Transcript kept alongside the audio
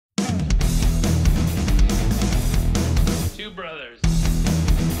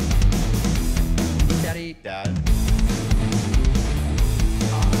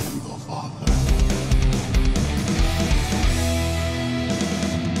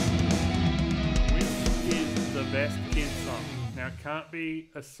it can't be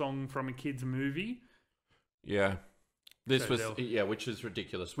a song from a kid's movie. Yeah. This So was, yeah, which is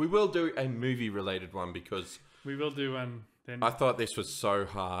ridiculous. We will do a movie-related one because we will do one then. I thought this was so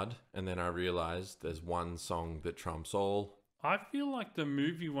hard, and then I realized there's one song that trumps all. I feel like the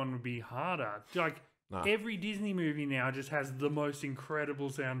movie one would be harder. Like, Nah. every Disney movie now just has the most incredible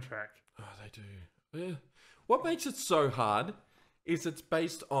soundtrack. Oh, they do. Yeah. What makes it so hard is it's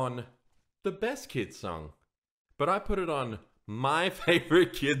based on the best kids song. But I put it on my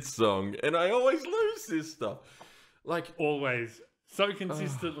favorite kids song, and I always lose this stuff. Like, Always. So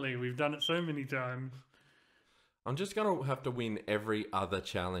consistently. We've done it so many times. I'm just going to have to win every other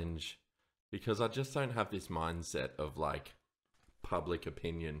challenge because I just don't have this mindset of, like, public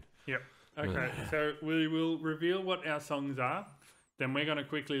opinion. Yep. Okay, so we will reveal what our songs are. Then we're going to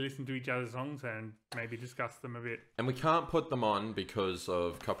quickly listen to each other's songs and maybe discuss them a bit. And we can't put them on because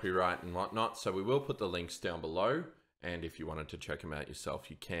of copyright and whatnot, so we will put the links down below. And if you wanted to check them out yourself,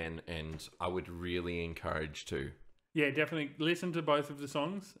 you can. And I would really encourage to. Yeah, definitely listen to both of the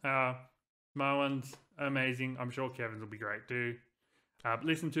songs. My one's amazing. I'm sure Kevin's will be great too.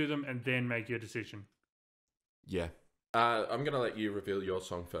 Listen to them and then make your decision. Yeah. I'm going to let you reveal your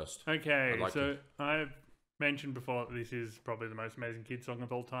song first. Okay, I've mentioned before that this is probably the most amazing kid song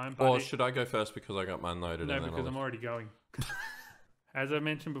of all time. Or should I go first because I got mine loaded? No, because I'm already going. As I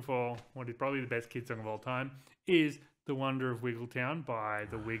mentioned before, what is probably the best kid song of all time is The Wonder of Wiggletown by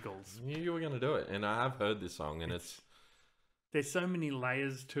The Wiggles. I knew you were going to do it, and I have heard this song, and there's so many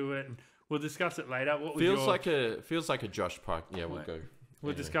layers to it, and we'll discuss it later. What was feels like a Josh Park. Yeah, we'll go.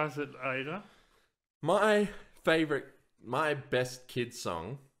 We'll discuss it later. My best kid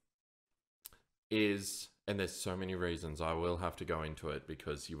song is, and there's so many reasons I will have to go into it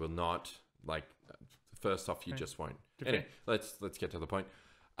because you will not like. First off, you just won't. Anyway, let's get to the point.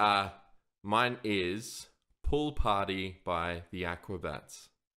 Mine is "Pool Party" by the Aquabats.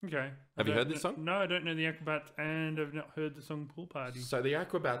 Okay. Have you heard this song? No, I don't know the Aquabats, and I've not heard the song "Pool Party." So the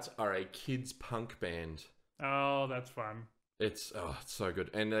Aquabats are a kids punk band. Oh, that's fun. It's so good,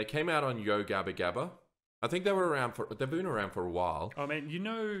 and they came out on Yo Gabba Gabba. I think they've been around for a while. Oh man, you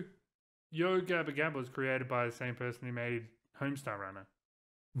know, Yo Gabba Gabba was created by the same person who made Homestar Runner.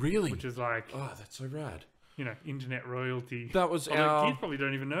 Really? Which is like, oh, that's so rad. You know, internet royalty. That was kids probably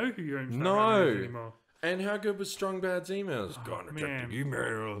don't even know who Homestar Runner is anymore. And how good was Strong Bad's emails? Gonna check the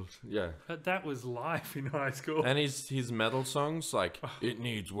emails. Yeah. That was life in high school. And his metal songs, like, it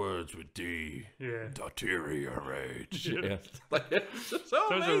needs words with D. Yeah. Deteriorate. Yeah. Yeah. Like, it's so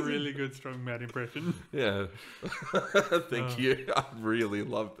that was amazing. a really good Strong Bad impression. Yeah. Thank you. I really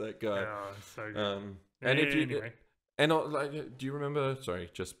loved that guy. Oh, so good. And anyway. like, do you remember, sorry,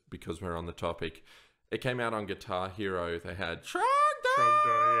 just because we're on the topic, it came out on Guitar Hero. They had Trogdor.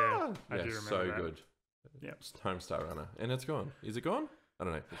 Yeah. I do remember so that. good. Yep. Homestar Runner. And it's gone. Is it gone? I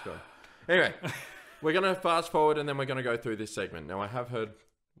don't know. It's gone. Anyway, we're going to fast forward and then we're going to go through this segment. Now, I have heard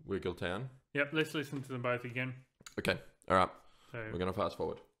Wiggletown. Yep, let's listen to them both again. Okay. All right. So, we're going to fast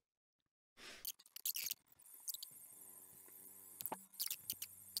forward.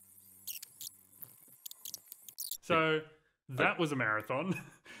 So, that was a marathon.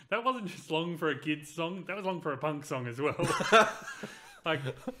 That wasn't just long for a kid's song. That was long for a punk song as well. Like,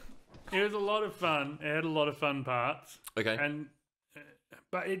 it was a lot of fun. It had a lot of fun parts. Okay.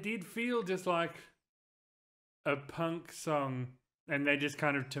 But it did feel just like a punk song, and they just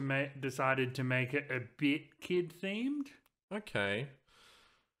kind of decided to make it a bit kid themed. Okay.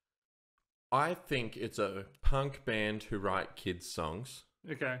 I think it's a punk band who write kids songs.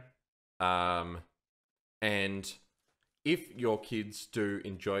 Okay. And if your kids do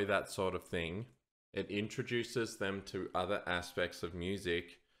enjoy that sort of thing, it introduces them to other aspects of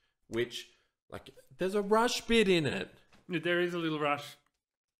music, which, like, there's a Rush bit in it. There is a little Rush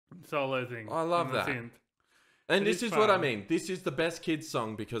solo thing. I love that. Synth. And this is what I mean. This is the best kids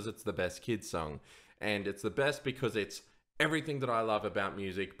song because it's the best kids song. And it's the best because it's everything that I love about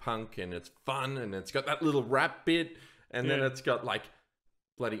music, punk, and it's fun, and it's got that little rap bit, and then it's got, like,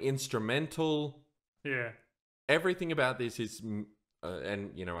 bloody instrumental. Yeah. Everything about this is,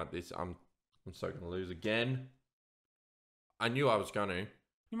 and you know what, I'm so going to lose again. I knew I was going to.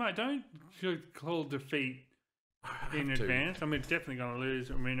 You might don't call defeat in advance. I mean, it's definitely going to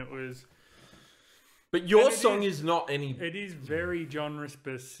lose. I mean, it was. But your song is not any. It is very genre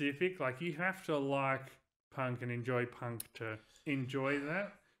specific. Like, you have to like punk and enjoy punk to enjoy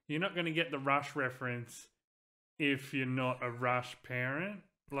that. You're not going to get the Rush reference if you're not a Rush parent.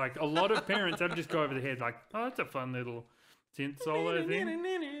 Like, a lot of parents, they'll just go over the head like, oh, that's a fun little synth solo thing.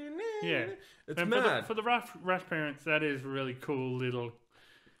 Yeah. It's mad. For the Rush parents, that is really cool little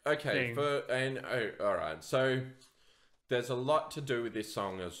thing. All right. So there's a lot to do with this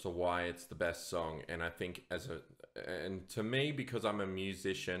song as to why it's the best song. And I think and to me, because I'm a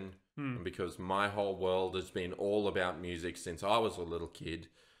musician and because my whole world has been all about music since I was a little kid,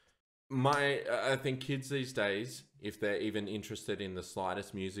 I think kids these days, if they're even interested in the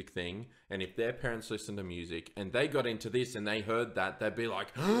slightest music thing, and if their parents listen to music and they got into this and they heard that, they'd be like,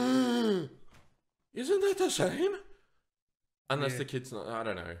 isn't that the same? Unless the kid's not, I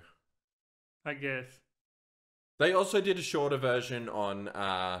don't know. I guess. They also did a shorter version on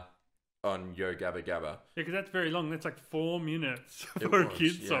Yo Gabba Gabba. Yeah, because that's very long. That's like 4 minutes It for a was,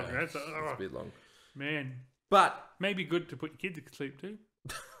 kid's yeah. song. That's It's a bit long. Man. But Maybe good to put your kids to sleep too.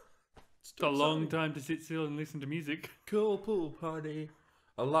 It's a long time to sit still and listen to music. Cool pool party.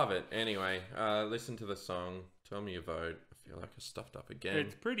 I love it. Anyway, listen to the song. Tell me your vote. I feel like I stuffed up again.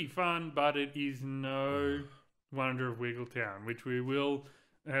 It's pretty fun, but it is no Wonder of Wiggletown, which we will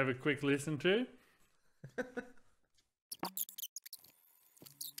have a quick listen to.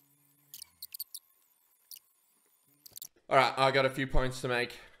 All right, I got a few points to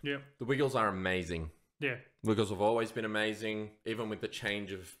make. Yeah. The Wiggles are amazing. Yeah. Wiggles have always been amazing, even with the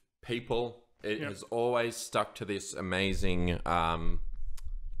change of people. It has always stuck to this amazing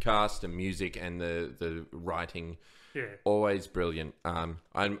cast and music, and the writing. Yeah. Always brilliant.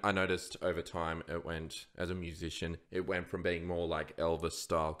 I noticed over time it went, as a musician, it went from being more like Elvis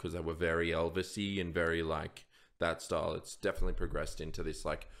style, because they were very Elvis-y and very like that style. It's definitely progressed into this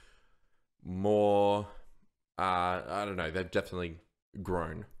like more, I don't know, they've definitely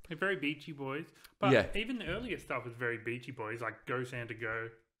grown. They're very Beachy Boys. But even the earlier stuff was very Beachy Boys, like Go Santa Go,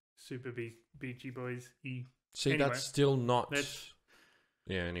 super Beachy Boys-y. See, anyway, that's still not...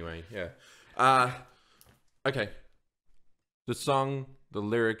 Yeah, anyway, yeah. Okay. The song, the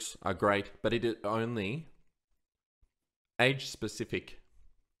lyrics are great, but it is only age-specific.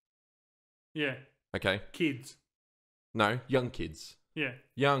 Yeah. Okay? Kids. No, young kids. Yeah.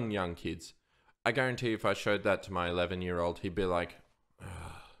 Young kids. I guarantee if I showed that to my 11-year-old, he'd be like,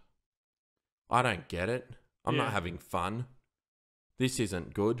 I don't get it. I'm not having fun. This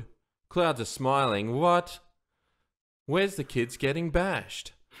isn't good. Clouds are smiling. What? Where's the kids getting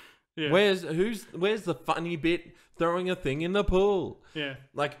bashed? Yeah. Where's the funny bit throwing a thing in the pool? Yeah.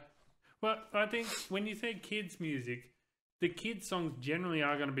 Like, well, I think when you say kids music, the kids songs generally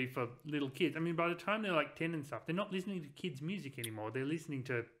are going to be for little kids. I mean, by the time they're like 10 and stuff, they're not listening to kids music anymore. They're listening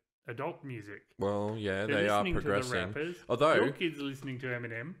to adult music. Well, yeah, they're they are listening progressing. To the rappers. Although your kids are listening to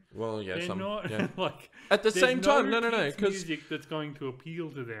Eminem. Well, yeah, they're not like at the same time. No, because music that's going to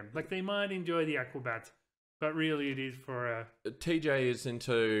appeal to them. Like they might enjoy the Aquabats, but really it is for TJ is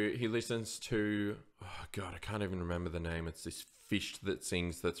into. He listens to. Oh God, I can't even remember the name. It's this fish that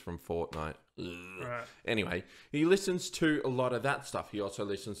sings. That's from Fortnite. Right. Anyway, he listens to a lot of that stuff. He also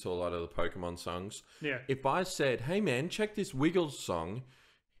listens to a lot of the Pokemon songs. Yeah. If I said, "Hey man, check this Wiggles song,"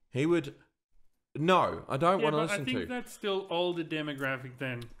 he would. No, I don't want to listen to. I think that's still older demographic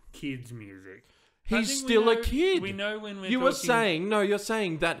than kids' music. He's still a kid. We know when we're You're saying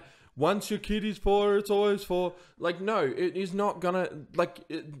that once your kid is 4, it's always 4. Like, no, it is not gonna, like,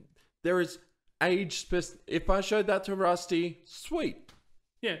 there is age if I showed that to Rusty, sweet.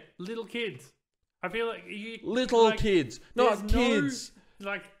 Yeah, little kids. I feel like kids, not kids.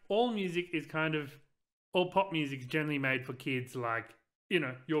 Like, all music is kind of, all pop music is generally made for kids, like, you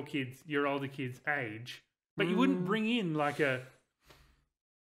know, your kids, your older kids' age. But you wouldn't bring in like a...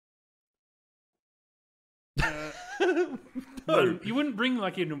 you wouldn't bring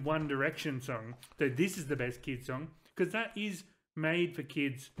like in a One Direction song that this is the best kids song, because that is made for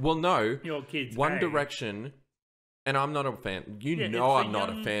kids. Well, no. Your kids' One age. Direction, and I'm not a fan. I'm not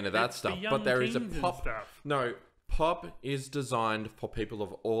a fan of that stuff. But there is a pop... stuff. No, pop is designed for people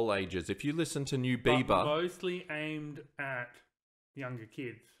of all ages. If you listen to New Bieber... But mostly aimed at younger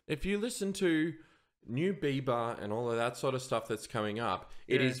kids. If you listen to New Bieber and all of that sort of stuff that's coming up,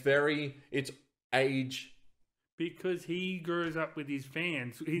 it's age... Because he grows up with his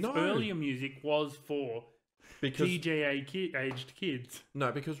fans. His earlier music was for TJA-aged kids.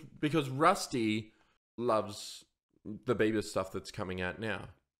 No, because Rusty loves the Bieber stuff that's coming out now.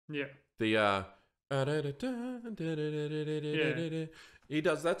 Yeah. The he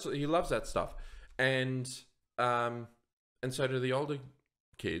does that. He loves that stuff, and so do the older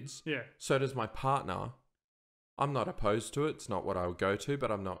kids. Yeah. So does my partner. I'm not opposed to it. It's not what I would go to,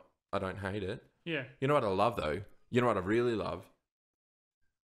 but I don't hate it. Yeah. You know what I love though? You know what I really love?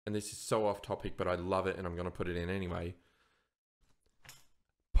 And this is so off topic, but I love it and I'm going to put it in anyway.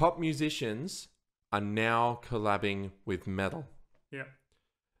 Pop musicians are now collabing with metal. Yeah.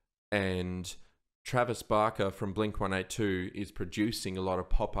 And Travis Barker from Blink-182 is producing a lot of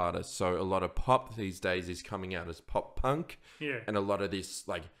pop artists. So a lot of pop these days is coming out as pop punk. Yeah. And a lot of this,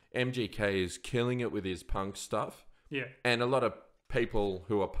 like, MGK is killing it with his punk stuff. Yeah. And a lot of people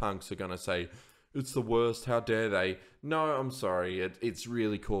who are punks are going to say, it's the worst, how dare they? No, I'm sorry. It's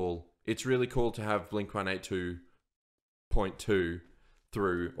really cool. It's really cool to have Blink-182.2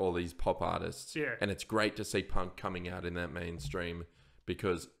 through all these pop artists. Yeah. And it's great to see punk coming out in that mainstream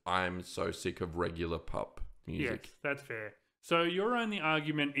because I'm so sick of regular pop music. Yes, that's fair. So your only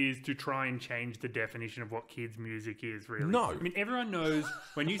argument is to try and change the definition of what kids' music is, really? No. I mean, everyone knows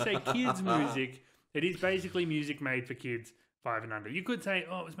when you say kids' music, it is basically music made for kids 5 and under. You could say,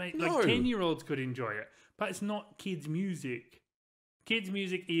 oh, it was made, like 10-year-olds could enjoy it, but it's not kids' music. Kids'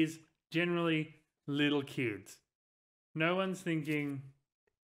 music is generally little kids. No one's thinking,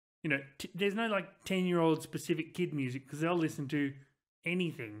 you know, there's no like 10-year-old specific kid music because they'll listen to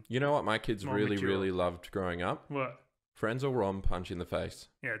anything. You know what my kids really, mature. really loved growing up? What? Friends or Rom, Punch in the Face.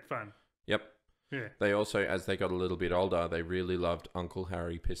 Yeah, it's fun. Yep. Yeah. They also, as they got a little bit older, they really loved Uncle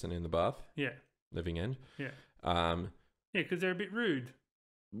Harry pissing in the bath. Yeah. Living End. Yeah. Yeah, because they're a bit rude.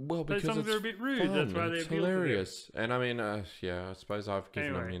 Well, Those because songs are a bit rude. fun. That's why they're It's hilarious. And I mean, yeah, I suppose I've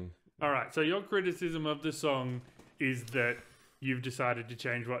given them Anyway. in. All right. So your criticism of the song is that you've decided to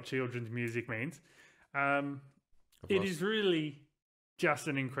change what children's music means. It is really just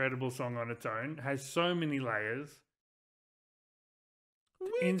an incredible song on its own. It has so many layers.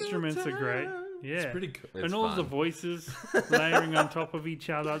 The instruments are great. Yeah. It's pretty cool. And all the voices layering on top of each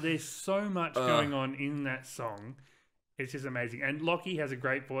other. There's so much going on in that song. It's just amazing. And Lockie has a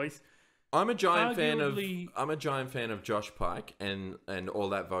great voice. I'm a giant fan of Josh Pike and all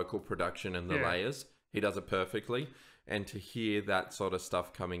that vocal production and the layers. He does it perfectly. And to hear that sort of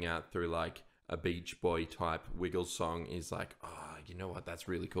stuff coming out through like a Beach Boy type Wiggles song is like, oh, you know what? That's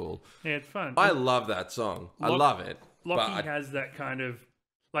really cool. Yeah, it's fun. I love that song. I love it. Lockie has that kind of,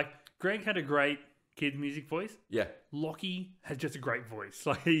 like, Greg had a great kid music voice. Yeah. Lockie has just a great voice.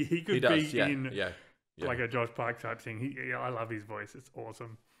 Like he could be in like a Josh Pike type thing. I love his voice. It's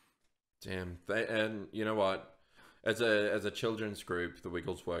awesome. Damn. And you know what? As a children's group, the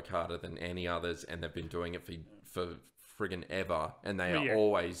Wiggles work harder than any others, and they've been doing it for friggin' ever. And they are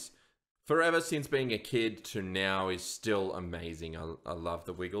always, forever since being a kid to now, is still amazing. I love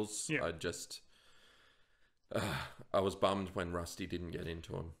the Wiggles. Yeah. I was bummed when Rusty didn't get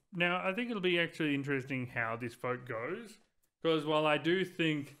into them. Now, I think it'll be actually interesting how this vote goes. Because while I do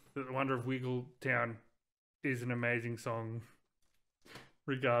think that The Wonder of Wiggletown is an amazing song,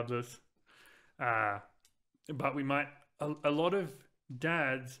 regardless, but we might... A lot of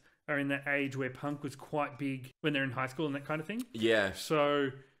dads are in that age where punk was quite big when they're in high school and that kind of thing. Yeah. So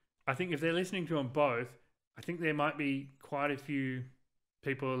I think if they're listening to them both, I think there might be quite a few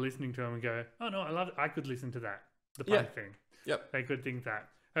people are listening to them and go, oh no, I could listen to that. The punk thing. Yep. They could think that.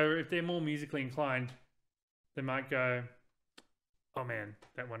 Or if they're more musically inclined, they might go, oh man,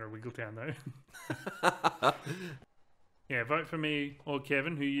 that Wonder of Wiggletown though. Yeah, vote for me or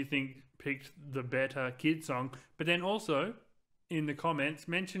Kevin, who you think picked the better kid song. But then also, in the comments,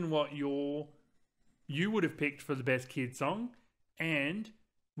 mention what you would have picked for the best kid song. And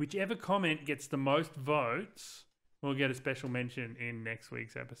whichever comment gets the most votes will get a special mention in next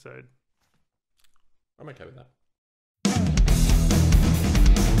week's episode. I'm okay with that.